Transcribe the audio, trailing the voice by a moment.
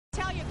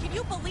Can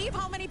you believe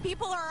how many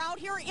people are out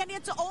here? And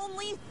it's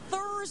only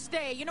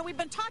Thursday. You know, we've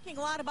been talking a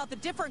lot about the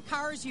different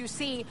cars you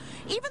see.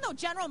 Even though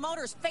General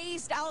Motors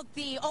phased out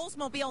the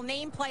Oldsmobile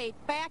nameplate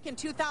back in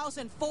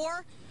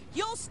 2004,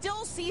 you'll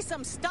still see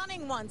some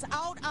stunning ones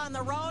out on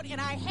the road.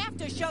 And I have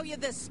to show you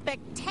this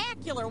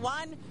spectacular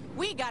one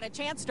we got a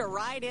chance to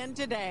ride in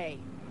today.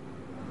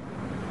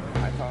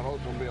 I thought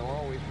Oldsmobile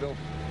always built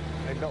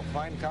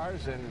fine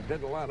cars and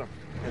did a lot of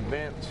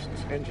advanced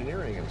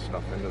engineering and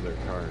stuff into their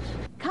cars.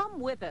 Come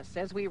with us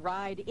as we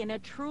ride in a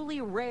truly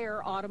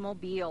rare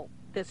automobile.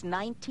 This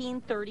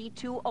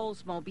 1932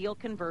 Oldsmobile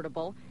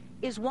convertible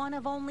is one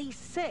of only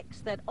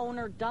 6 that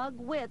owner Doug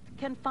Witt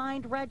can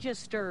find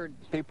registered.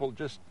 People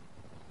just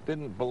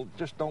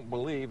don't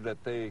believe that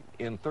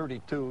in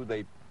 32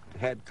 they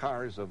had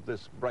cars of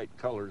this bright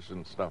colors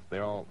and stuff. They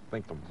all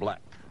think of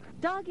black.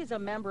 Doug is a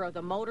member of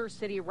the Motor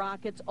City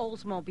Rockets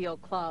Oldsmobile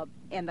Club,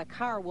 and the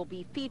car will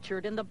be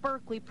featured in the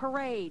Berkeley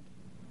Parade.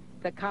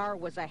 The car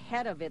was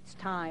ahead of its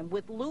time,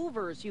 with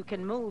louvers you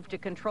can move to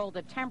control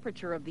the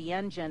temperature of the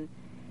engine,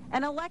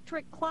 an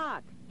electric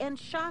clock, and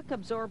shock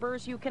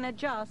absorbers you can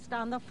adjust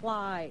on the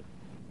fly.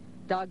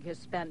 Doug has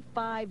spent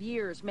 5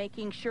 years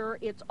making sure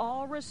it's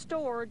all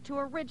restored to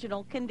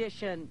original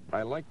condition.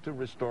 I like to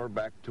restore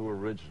back to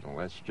original.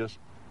 That's just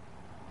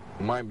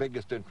my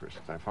biggest interest.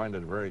 I find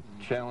it very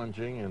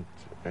challenging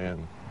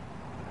and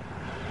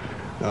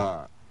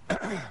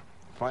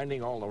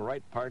finding all the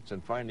right parts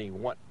and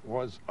finding what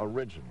was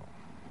original.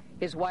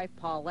 His wife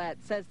Paulette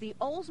says the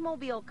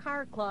Oldsmobile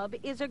Car Club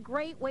is a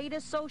great way to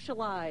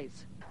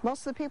socialize.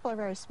 Most of the people are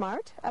very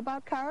smart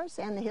about cars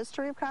and the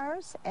history of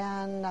cars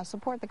and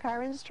support the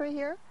car industry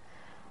here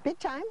big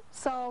time.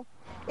 So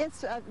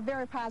it's a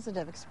very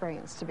positive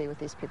experience to be with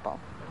these people.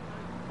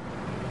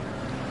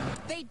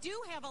 They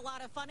do have a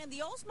lot of fun in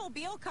the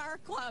Oldsmobile Car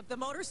Club, the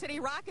Motor City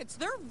Rockets.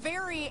 They're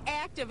very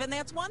active, and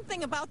that's one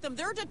thing about them.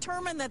 They're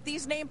determined that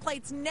these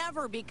nameplates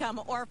never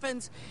become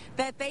orphans,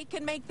 that they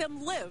can make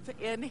them live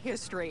in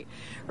history.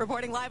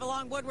 Reporting live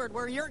along Woodward,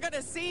 where you're going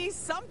to see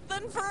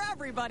something for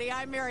everybody,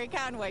 I'm Mary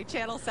Conway,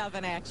 Channel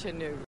 7 Action News.